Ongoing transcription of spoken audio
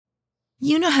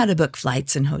You know how to book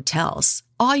flights and hotels.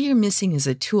 All you're missing is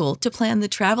a tool to plan the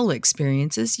travel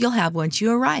experiences you'll have once you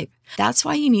arrive. That's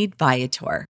why you need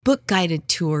Viator. Book guided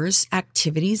tours,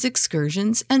 activities,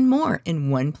 excursions, and more in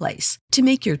one place to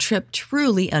make your trip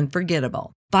truly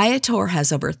unforgettable. Viator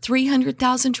has over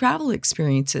 300,000 travel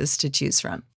experiences to choose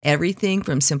from. Everything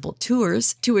from simple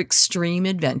tours to extreme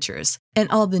adventures and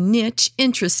all the niche,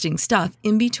 interesting stuff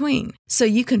in between. So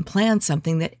you can plan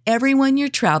something that everyone you're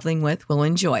traveling with will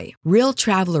enjoy. Real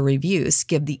traveler reviews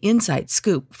give the inside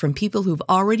scoop from people who've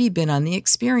already been on the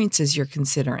experiences you're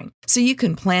considering. So you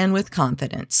can plan with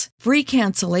confidence. Free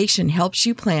cancellation helps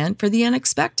you plan for the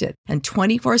unexpected. And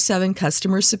 24/7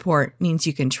 customer support means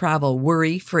you can travel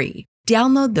worry-free.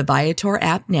 Download the Viator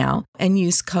app now and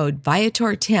use code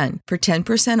Viator10 for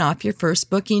 10% off your first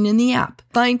booking in the app.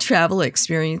 Find travel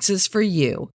experiences for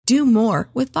you. Do more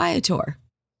with Viator.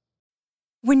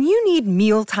 When you need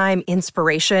mealtime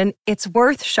inspiration, it's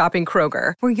worth shopping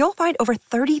Kroger, where you'll find over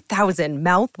 30,000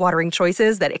 mouth-watering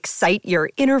choices that excite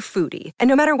your inner foodie. And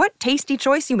no matter what tasty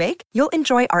choice you make, you'll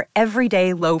enjoy our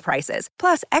everyday low prices,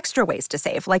 plus extra ways to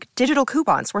save, like digital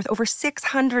coupons worth over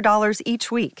 $600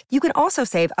 each week. You can also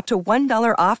save up to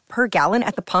 $1 off per gallon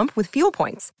at the pump with fuel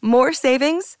points. More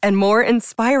savings and more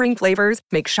inspiring flavors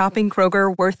make shopping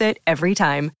Kroger worth it every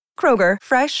time. Kroger,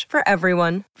 fresh for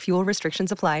everyone. Fuel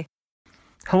restrictions apply.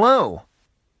 Hello.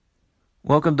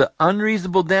 Welcome to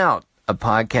Unreasonable Doubt, a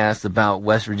podcast about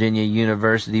West Virginia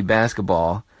University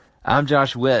basketball. I'm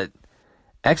Josh Witt.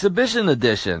 Exhibition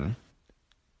edition.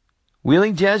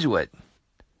 Wheeling Jesuit.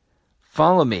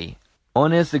 Follow me on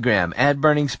Instagram at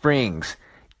Burning Springs.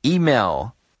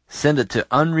 Email. Send it to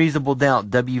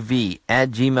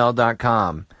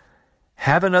unreasonabledoubtwv@gmail.com.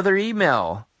 Have another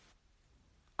email.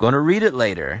 Going to read it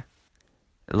later.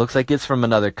 It looks like it's from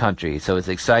another country, so it's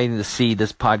exciting to see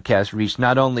this podcast reach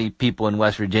not only people in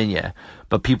West Virginia,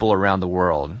 but people around the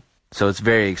world. So it's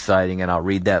very exciting, and I'll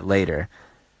read that later.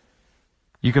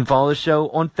 You can follow the show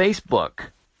on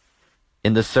Facebook.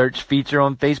 In the search feature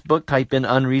on Facebook, type in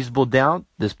Unreasonable Doubt.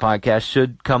 This podcast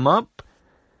should come up,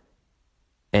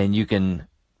 and you can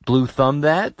blue thumb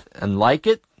that and like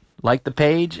it, like the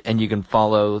page, and you can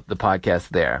follow the podcast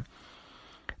there.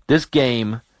 This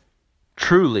game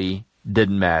truly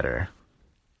didn't matter.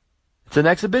 It's an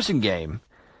exhibition game,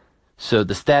 so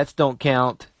the stats don't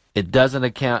count. It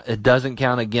doesn't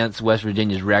count against West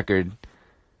Virginia's record.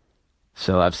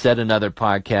 So I've said in other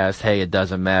podcasts, hey, it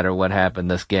doesn't matter what happened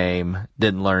this game.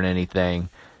 Didn't learn anything.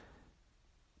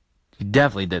 You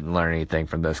definitely didn't learn anything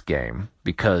from this game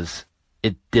because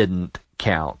it didn't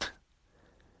count.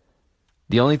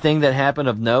 The only thing that happened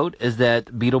of note is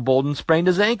that Beetle Bolden sprained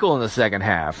his ankle in the second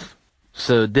half.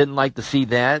 So didn't like to see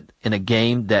that in a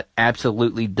game that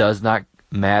absolutely does not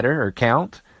matter or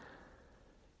count.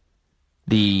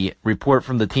 The report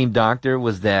from the team doctor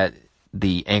was that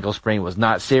the ankle sprain was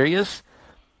not serious.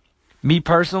 Me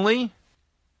personally,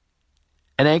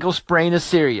 an ankle sprain is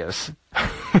serious.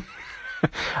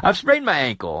 I've sprained my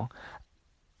ankle,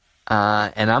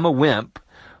 and I'm a wimp,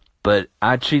 but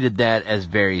I treated that as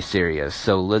very serious.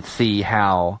 So let's see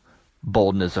how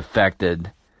Bolden is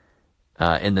affected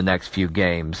in the next few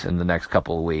games, in the next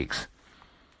couple of weeks.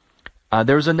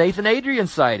 There was a Nathan Adrian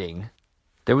sighting.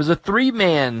 There was a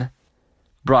 3-man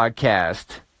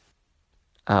broadcast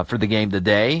for the game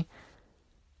today.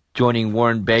 Joining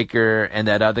Warren Baker and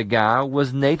that other guy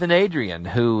was Nathan Adrian,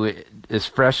 who is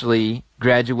freshly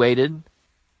graduated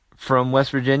from West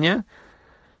Virginia.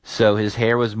 So his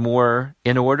hair was more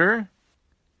in order.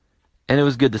 And it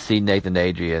was good to see Nathan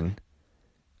Adrian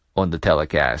on the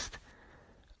telecast.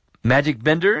 Magic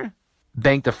Bender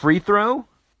banked a free throw,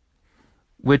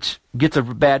 which gets a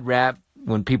bad rap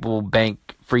when people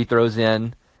bank free throws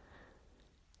in.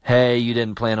 Hey, you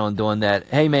didn't plan on doing that.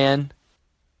 Hey, man,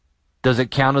 does it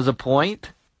count as a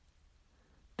point?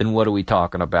 Then what are we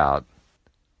talking about?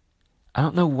 I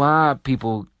don't know why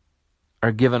people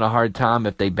are given a hard time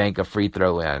if they bank a free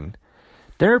throw in.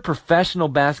 There are professional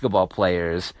basketball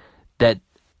players that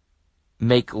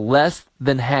make less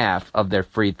than half of their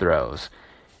free throws.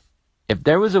 If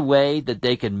there was a way that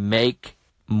they could make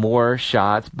more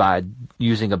shots by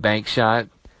using a bank shot,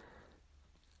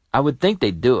 I would think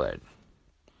they'd do it.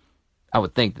 I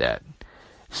would think that.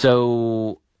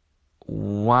 So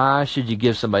why should you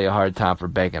give somebody a hard time for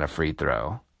banking a free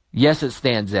throw? Yes, it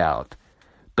stands out,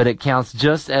 but it counts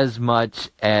just as much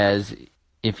as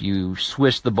if you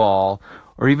swish the ball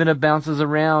or even it bounces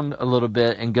around a little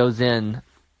bit and goes in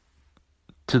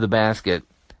to the basket.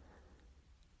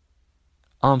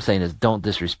 All I'm saying is don't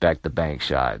disrespect the bank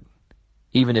shot,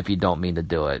 even if you don't mean to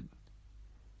do it.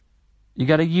 You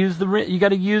got to use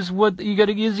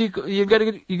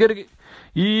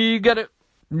You gotta.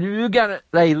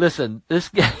 Hey, listen, this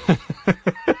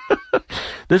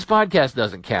this podcast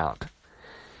doesn't count.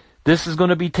 This is going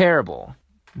to be terrible.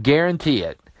 Guarantee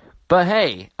it. But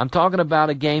hey, I'm talking about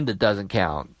a game that doesn't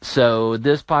count. So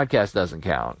this podcast doesn't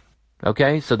count.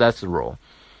 Okay? So that's the rule.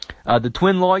 The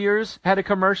Twin Lawyers had a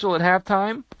commercial at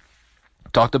halftime.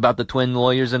 Talked about the Twin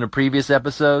Lawyers in a previous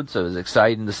episode, so it was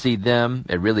exciting to see them.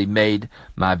 It really made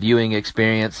my viewing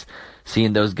experience.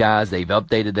 Seeing those guys, they've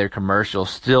updated their commercial,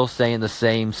 still saying the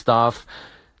same stuff.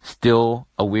 Still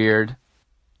a weird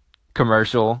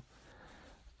commercial.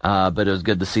 But it was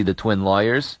good to see the Twin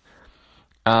Lawyers.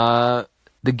 The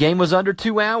game was under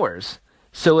 2 hours.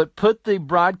 So it put the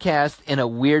broadcast in a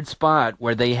weird spot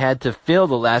where they had to fill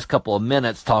the last couple of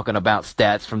minutes talking about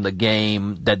stats from the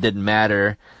game that didn't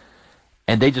matter.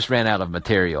 And they just ran out of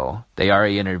material. They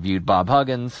already interviewed Bob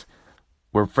Huggins.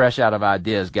 We're fresh out of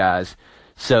ideas, guys.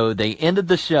 So they ended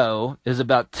the show. It was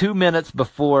about 2 minutes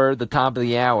before the top of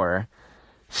the hour.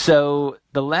 So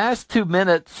the last 2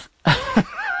 minutes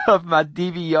of my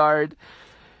DVR'd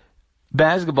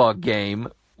basketball game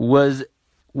was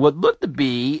what looked to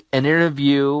be an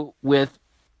interview with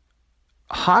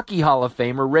Hockey Hall of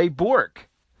Famer Ray Bourque.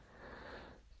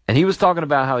 And he was talking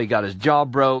about how he got his jaw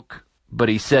broke, but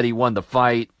he said he won the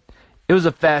fight. It was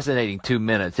a fascinating 2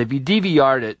 minutes. If you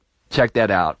DVR'd it, check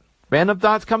that out. Random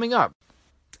thoughts coming up.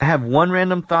 I have one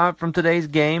random thought from today's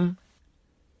game.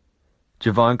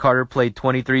 Javon Carter played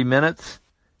 23 minutes.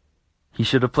 He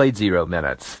should have played 0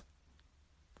 minutes.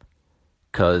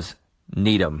 Because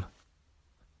need him.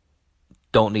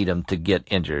 Don't need him to get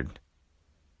injured.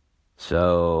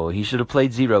 So he should have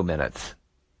played 0 minutes.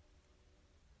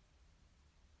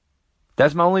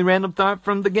 That's my only random thought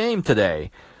from the game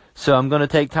today. So I'm going to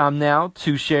take time now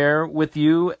to share with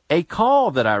you a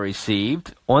call that I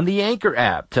received on the Anchor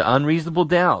app to Unreasonable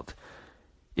Doubt.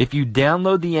 If you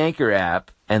download the Anchor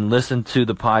app and listen to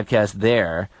the podcast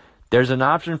there, there's an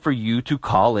option for you to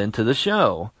call into the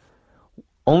show.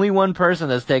 Only one person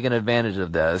has taken advantage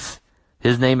of this.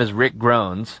 His name is Rick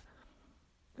Groans.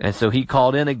 And so he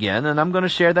called in again, and I'm going to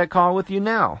share that call with you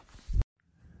now.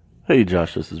 Hey,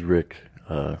 Josh, this is Rick.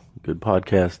 Good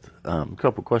podcast. A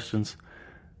couple questions.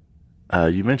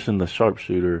 You mentioned the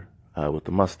sharpshooter with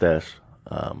the mustache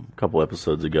a couple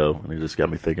episodes ago, and it just got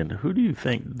me thinking, who do you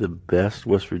think the best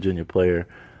West Virginia player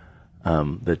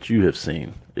that you have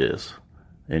seen is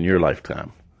in your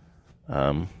lifetime?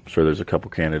 I'm sure there's a couple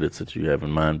candidates that you have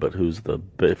in mind, but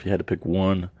if you had to pick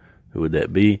one, who would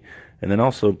that be? And then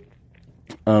also,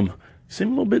 you seem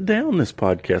a little bit down this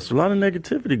podcast. A lot of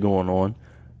negativity going on.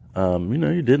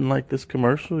 You didn't like this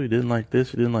commercial, you didn't like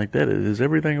this, you didn't like that. Is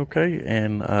everything okay?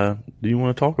 And do you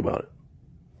want to talk about it?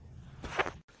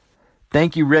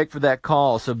 Thank you, Rick, for that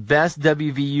call. So, best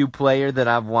WVU player that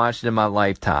I've watched in my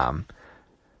lifetime.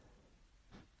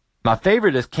 My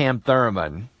favorite is Cam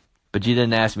Thurman, but you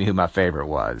didn't ask me who my favorite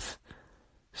was.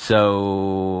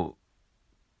 So,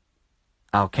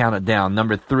 I'll count it down.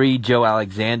 Number 3, Joe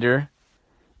Alexander.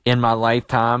 In my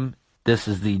lifetime, this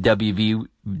is the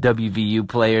WVU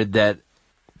player that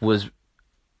was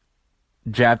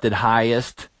drafted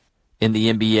highest in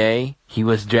the NBA. He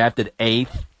was drafted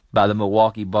 8th by the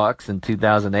Milwaukee Bucks in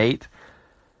 2008.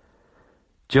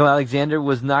 Joe Alexander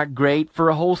was not great for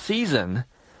a whole season,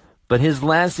 but his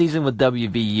last season with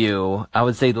WVU, I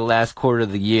would say the last quarter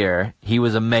of the year, he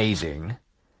was amazing.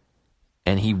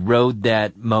 And he rode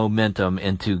that momentum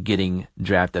into getting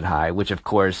drafted high, which, of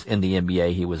course, in the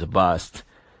NBA, he was a bust.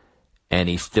 And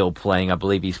he's still playing. I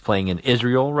believe he's playing in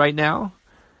Israel right now.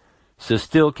 So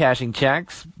still cashing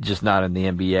checks, just not in the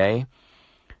NBA.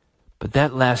 But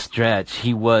that last stretch,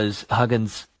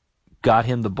 Huggins got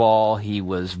him the ball. He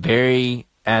was very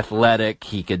athletic.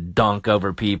 He could dunk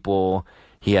over people.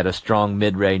 He had a strong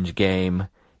mid-range game.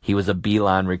 He was a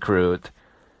beeline recruit.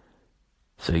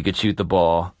 So he could shoot the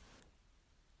ball.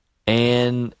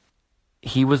 And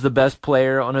he was the best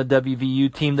player on a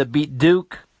WVU team that beat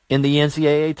Duke in the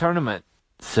NCAA tournament.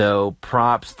 So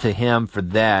props to him for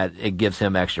that. It gives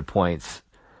him extra points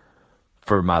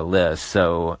for my list.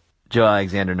 So Joe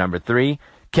Alexander, number 3.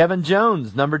 Kevin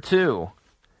Jones, number 2.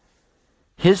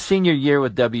 His senior year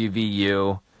with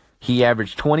WVU, he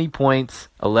averaged 20 points,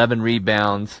 11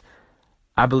 rebounds.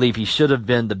 I believe he should have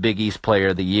been the Big East Player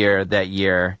of the Year that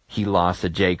year. He lost to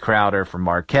Jay Crowder from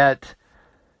Marquette.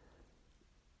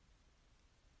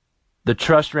 The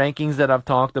trust rankings that I've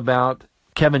talked about,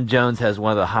 Kevin Jones has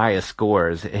one of the highest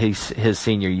scores his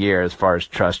senior year as far as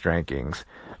trust rankings,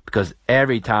 because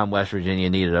every time West Virginia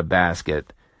needed a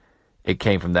basket, it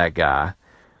came from that guy.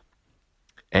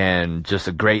 And just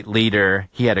a great leader.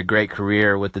 He had a great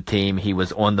career with the team. He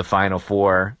was on the Final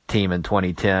Four team in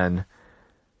 2010.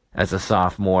 as a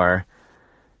sophomore.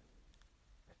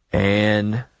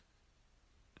 And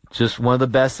just one of the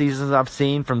best seasons I've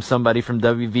seen from somebody from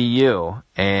WVU.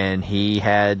 And he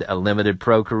had a limited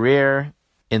pro career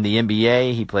in the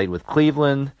NBA. He played with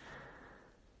Cleveland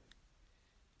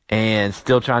and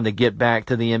still trying to get back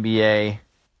to the NBA,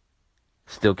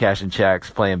 still cashing checks,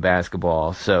 playing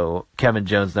basketball. So Kevin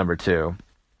Jones, number 2.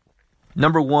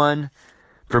 Number 1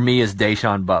 for me is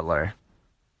Da'Sean Butler.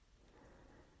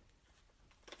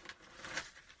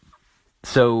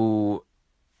 So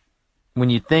when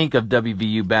you think of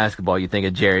WVU basketball, you think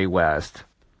of Jerry West.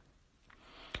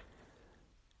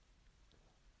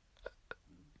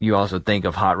 You also think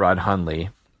of Hot Rod Hundley.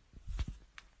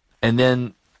 And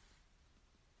then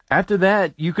after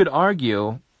that, you could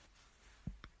argue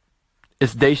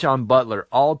it's Da'Sean Butler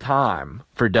all time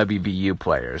for WVU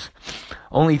players.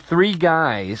 Only 3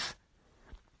 guys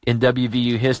in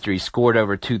WVU history scored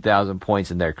over 2,000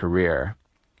 points in their career.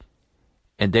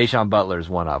 And Da'Sean Butler is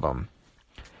one of them.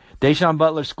 Da'Sean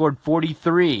Butler scored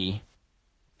 43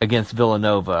 against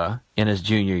Villanova in his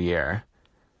junior year.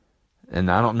 And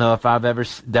I don't know if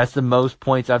that's the most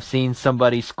points I've seen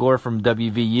somebody score from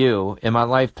WVU in my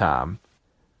lifetime,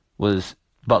 was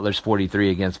Butler's 43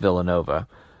 against Villanova.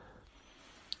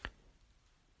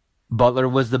 Butler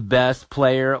was the best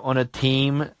player on a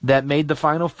team that made the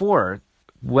Final Four.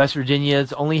 West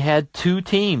Virginia's only had 2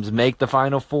 teams make the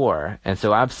Final Four. And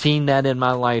so I've seen that in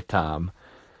my lifetime.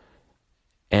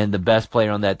 And the best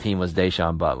player on that team was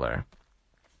Da'Sean Butler.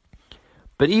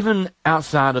 But even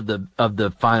outside of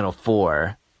the Final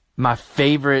Four,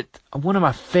 one of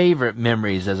my favorite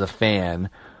memories as a fan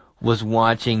was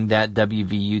watching that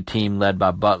WVU team led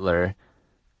by Butler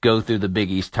go through the Big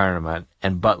East tournament.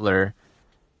 And Butler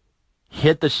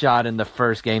hit the shot in the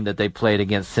first game that they played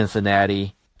against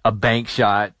Cincinnati, a bank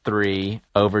shot 3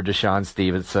 over Deshaun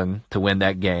Stevenson to win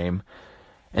that game.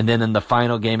 And then in the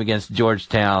final game against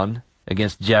Georgetown,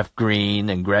 against Jeff Green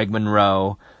and Greg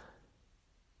Monroe,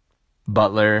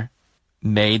 Butler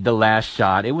made the last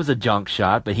shot. It was a junk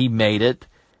shot, but he made it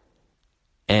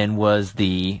and was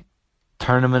the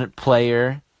tournament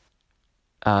player,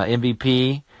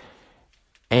 MVP,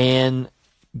 and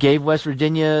gave West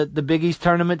Virginia the Big East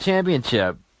Tournament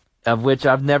Championship, of which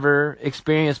I've never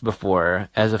experienced before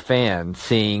as a fan,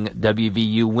 seeing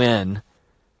WVU win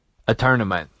a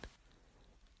tournament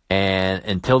and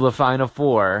until the Final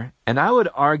Four. And I would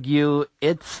argue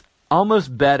it's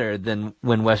almost better than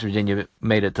when West Virginia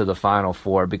made it to the Final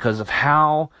Four because of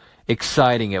how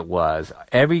exciting it was.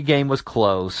 Every game was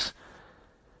close,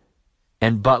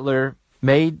 and Butler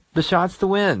made the shots to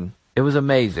win. It was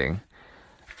amazing.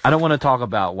 I don't want to talk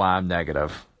about why I'm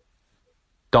negative.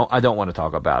 I don't want to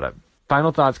talk about it.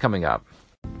 Final thoughts coming up.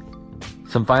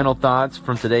 Some final thoughts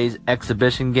from today's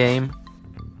exhibition game.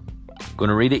 Going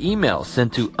to read an email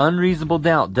sent to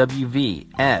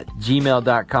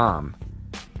unreasonabledoubtwv@gmail.com.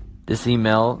 This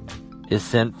email is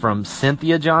sent from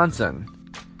Cynthia Johnson,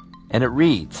 and it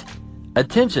reads,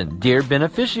 "Attention, dear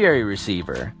beneficiary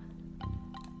receiver.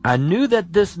 I knew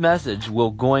that this message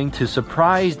was going to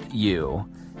surprise you,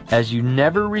 as you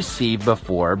never received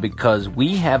before, because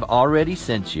we have already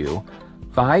sent you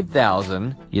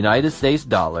 5,000 United States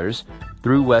dollars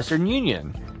through Western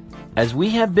Union, as we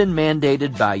have been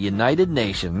mandated by United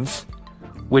Nations,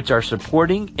 which are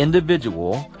supporting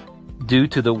individual due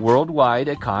to the worldwide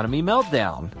economy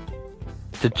meltdown,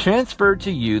 to transfer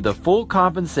to you the full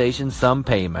compensation sum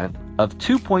payment of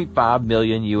 2.5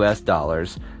 million US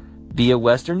dollars via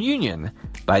Western Union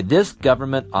by this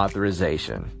government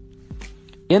authorization.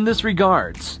 In this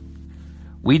regards,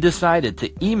 we decided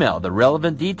to email the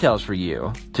relevant details for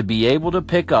you to be able to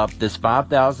pick up this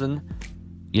 5,000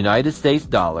 United States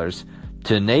dollars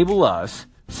to enable us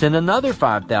send another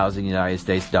 5,000 United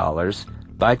States dollars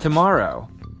by tomorrow.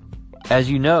 As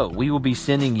you know, we will be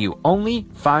sending you only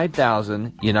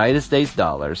 5,000 United States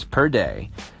dollars per day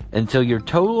until your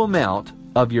total amount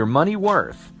of your money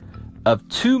worth of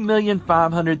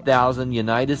 2,500,000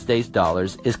 United States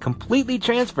dollars is completely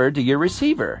transferred to your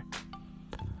receiver.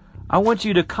 I want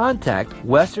you to contact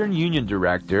Western Union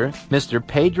Director, Mr.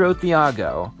 Pedro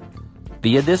Thiago,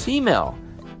 via this email,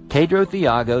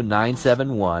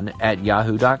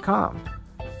 pedrothiago971@yahoo.com.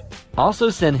 Also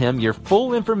send him your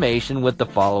full information with the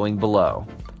following below.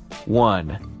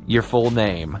 1. Your full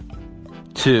name.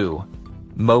 2.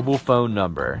 Mobile phone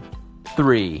number.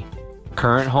 3.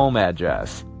 Current home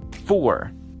address.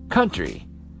 4. Country.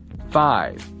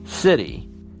 5. City.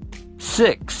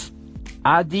 6.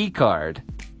 ID card.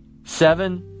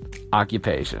 7.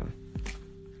 Occupation.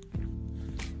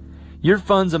 Your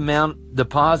funds amount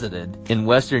deposited in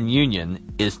Western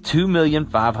Union is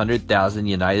 2,500,000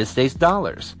 United States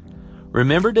dollars.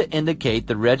 remember to indicate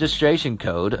the registration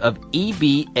code of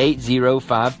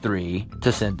EB8053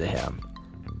 to send to him.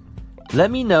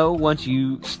 Let me know once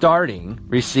you starting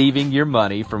receiving your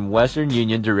money from Western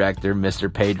Union Director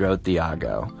Mr. Pedro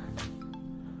Thiago.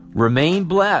 Remain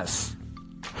blessed.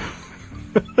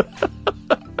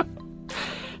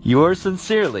 Yours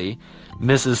sincerely,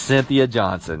 Mrs. Cynthia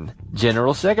Johnson,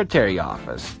 General Secretary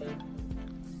Office.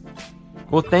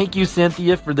 Well, thank you,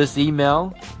 Cynthia, for this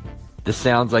email. This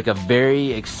sounds like a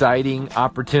very exciting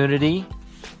opportunity.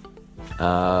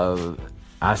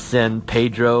 I send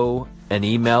Pedro an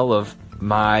email of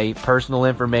my personal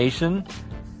information,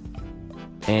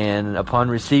 and upon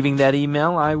receiving that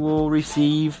email, I will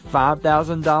receive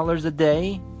 $5,000 a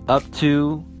day, up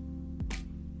to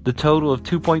the total of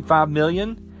 $2.5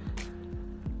 million.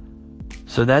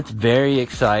 So that's very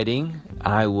exciting.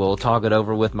 I will talk it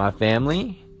over with my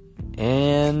family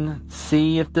and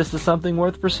see if this is something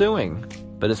worth pursuing.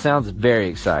 But it sounds very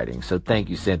exciting. So thank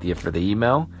you, Cynthia, for the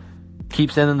email.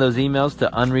 Keep sending those emails to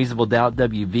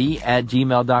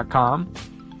unreasonabledoubtwv@gmail.com.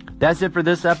 That's it for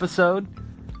this episode.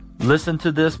 Listen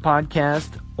to this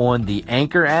podcast on the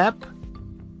Anchor app.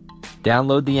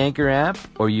 Download the Anchor app,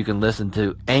 or you can listen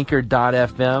to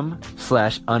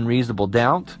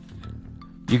anchor.fm/unreasonabledoubt.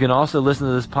 You can also listen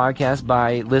to this podcast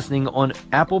by listening on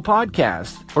Apple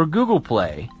Podcasts or Google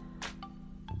Play.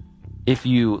 If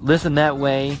you listen that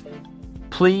way,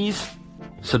 please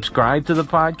subscribe to the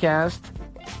podcast,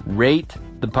 rate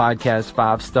the podcast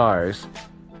 5 stars,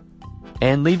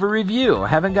 and leave a review. I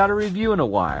haven't got a review in a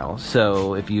while,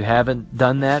 so if you haven't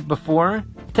done that before,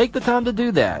 take the time to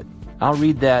do that. I'll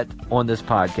read that on this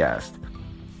podcast.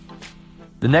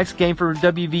 The next game for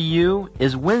WVU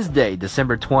is Wednesday,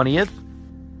 December 20th.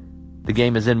 The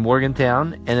game is in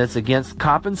Morgantown, and it's against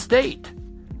Coppin State.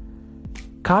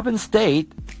 Coppin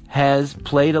State has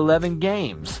played 11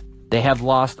 games. They have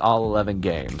lost all 11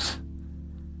 games.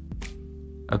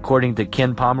 According to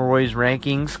Ken Pomeroy's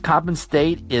rankings, Coppin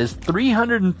State is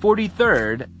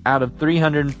 343rd out of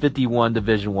 351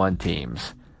 Division I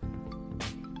teams.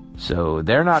 So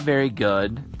they're not very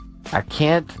good. I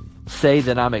can't say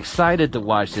that I'm excited to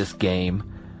watch this game,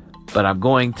 but I'm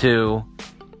going to,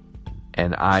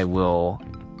 and I will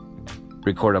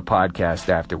record a podcast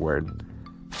afterward.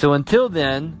 So until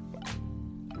then,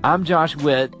 I'm Josh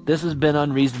Witt. This has been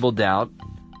Unreasonable Doubt.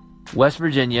 West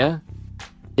Virginia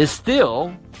is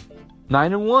still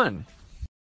 9-1.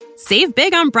 Save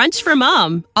big on brunch for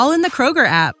mom, all in the Kroger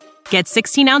app. Get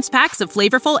 16-ounce packs of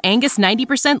flavorful Angus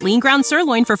 90% lean ground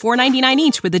sirloin for $4.99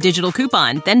 each with a digital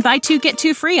coupon. Then buy 2, get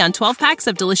 2 free on 12 packs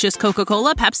of delicious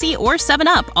Coca-Cola, Pepsi, or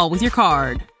 7-Up, all with your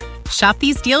card. Shop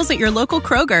these deals at your local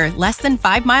Kroger, less than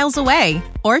 5 miles away.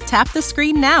 Or tap the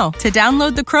screen now to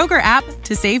download the Kroger app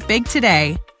to save big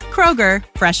today. Kroger,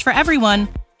 fresh for everyone.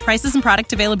 Prices and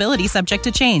product availability subject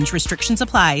to change. Restrictions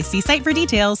apply. See site for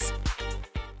details.